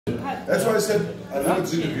That's why I said I never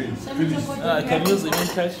drink again. Can use it in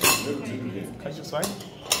cash. Cash is fine.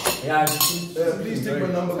 Yeah, please take my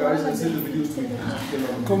number, guys, and send the videos to me.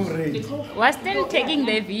 Comrade. Wasn't taking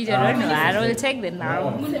the video, I don't know. I will take them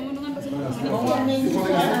now.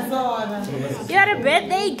 You're a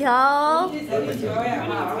birthday girl.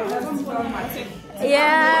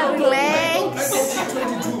 Yeah, relax.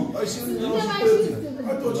 22. I said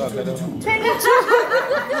I thought you 22. 22.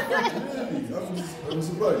 I'm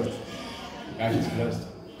surprised. guys, it's blessed.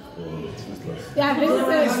 Yeah, this is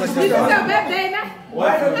your birthday now.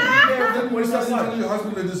 Why don't you when you start telling your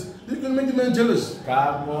husband like this, you can make the man jealous.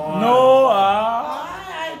 Come on. No,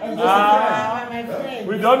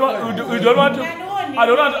 we don't want to. I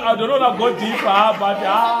don't want to go deeper, but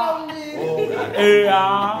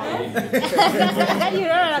You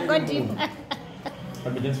don't want to go deeper.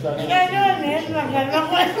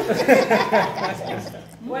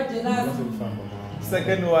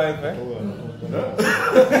 Second wife, eh? You're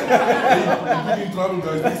in trouble,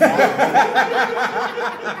 guys.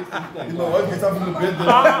 My wife gets up in the bed,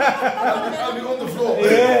 I'll be on the floor.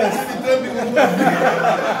 Yes.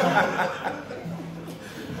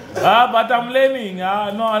 But I'm learning.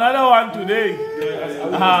 No, another one today. She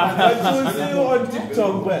will see you on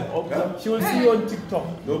TikTok, man. She will see you on TikTok.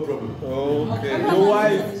 No problem. Okay. Your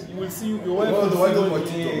wife, you will see your wife. Oh, the wife on my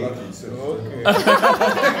TikTok, lucky. So. Okay.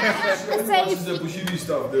 This is the Bushiri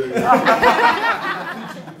stuff. The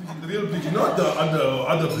real bleaching, not the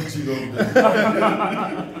other bleaching of the.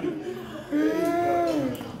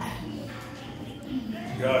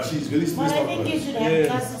 Yeah, she's very stressed out. I think you should have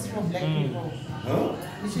classes for black people. Huh?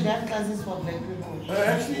 You should have classes for black people.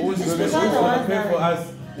 Actually, Who's going to pay for us?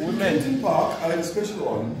 Women Park, I have a special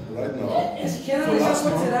on right now. For last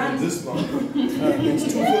month, this month, it's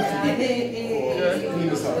 $250 for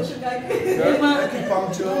cleaners house.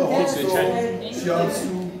 Acupuncture, also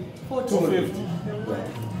shiatsu, $250.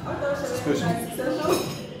 Special.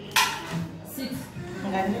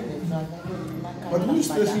 But who's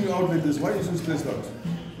stressing you out with this? Why are you so stressed out?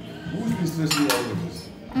 Who's been stressing you out with this?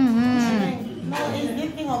 No, it's the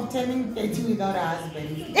thing of turning 30 without a husband.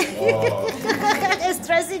 It's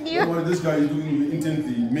stressing you. What this guy is doing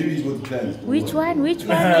intently, maybe he's got plans. Which one? Which one?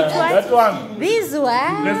 That one. This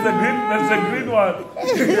one. That's the green one.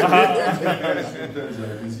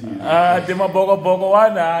 The Bogo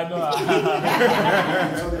one.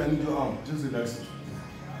 No. Just relax.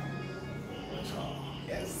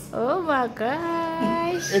 Oh my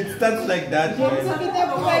gosh. It starts like that.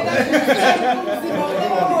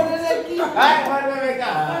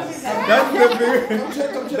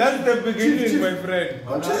 That's the beginning, my friend.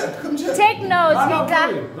 Come check. Take notes, Mika.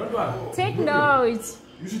 Take notes.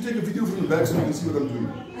 You should take a video from the back so you can see what I'm doing.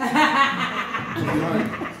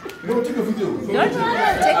 No, take a video. Don't want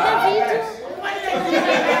to take the video.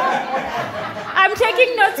 I'm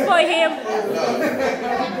taking notes for him.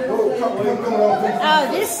 Come around.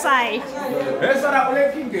 Oh, this side. That's what I'm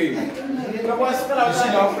making. You see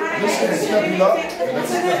now, this is the scapula.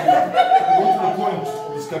 Go to the point of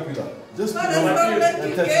the scapula. Just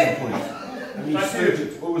attach the point. And you stretch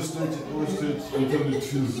it, overstretch until it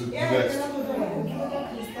feels relaxed.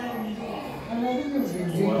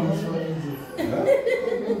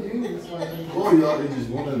 Oh, your age is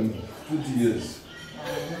more than 20 years.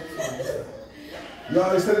 Yeah,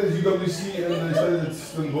 I started at UWC and I started at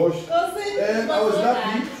Stellenbosch. And I was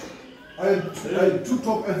lucky. I had two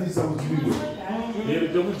top athletes I was dealing with.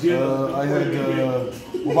 I had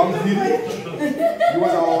Obama Phiri. He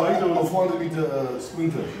was our 400 meter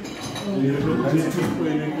sprinter. 92.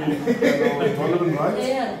 And Donovan Wright.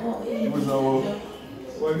 He was our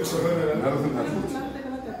marathon athlete.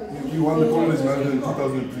 He won the Commonwealth Marathon in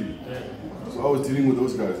 2003. So I was dealing with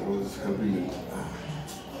those guys. I was helping them.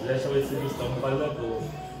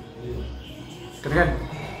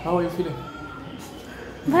 How are you feeling?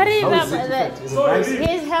 Very he's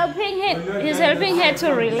helping her to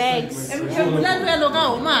relax.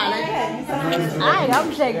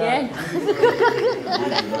 I'm shaking.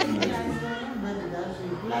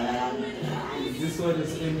 This one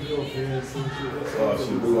is in your face. Oh,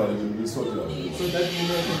 shit, we sort it out. So that you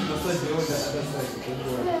know the massage on the other side.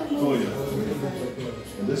 Oh,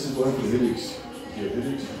 yeah. And this is one for headaches. You have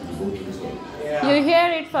headaches, you go to this one. You hear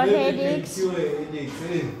it for headaches?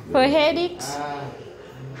 For headaches?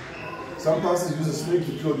 Some pastors use a snake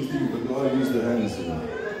to cure these things, but no, I use the hands.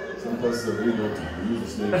 Some pastors are very naughty. They use the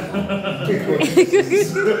snake.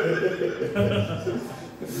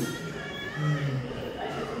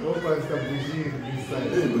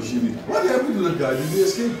 Hey, Bushiri. What happened to that guy? Did he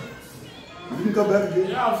escape? He didn't come back again?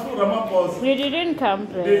 Yeah, through Ramaphosa. He didn't come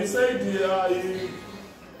back. They said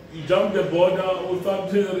jump the border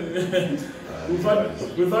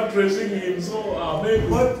without tracing him. So maybe.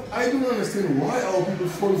 But I don't understand why our people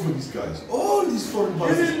fall for these guys. All these foreign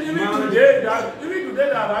passes. Even today,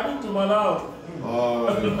 they are running to Malawi.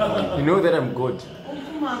 You know that I'm good.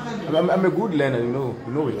 I'm a good learner, you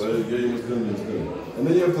know it. Yeah, you must learn. And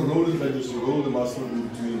then you have to roll it like this. You roll the muscle in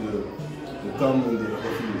between the thumb and the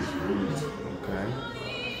fingers. Okay.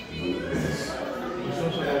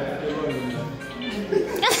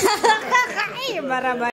 Hey,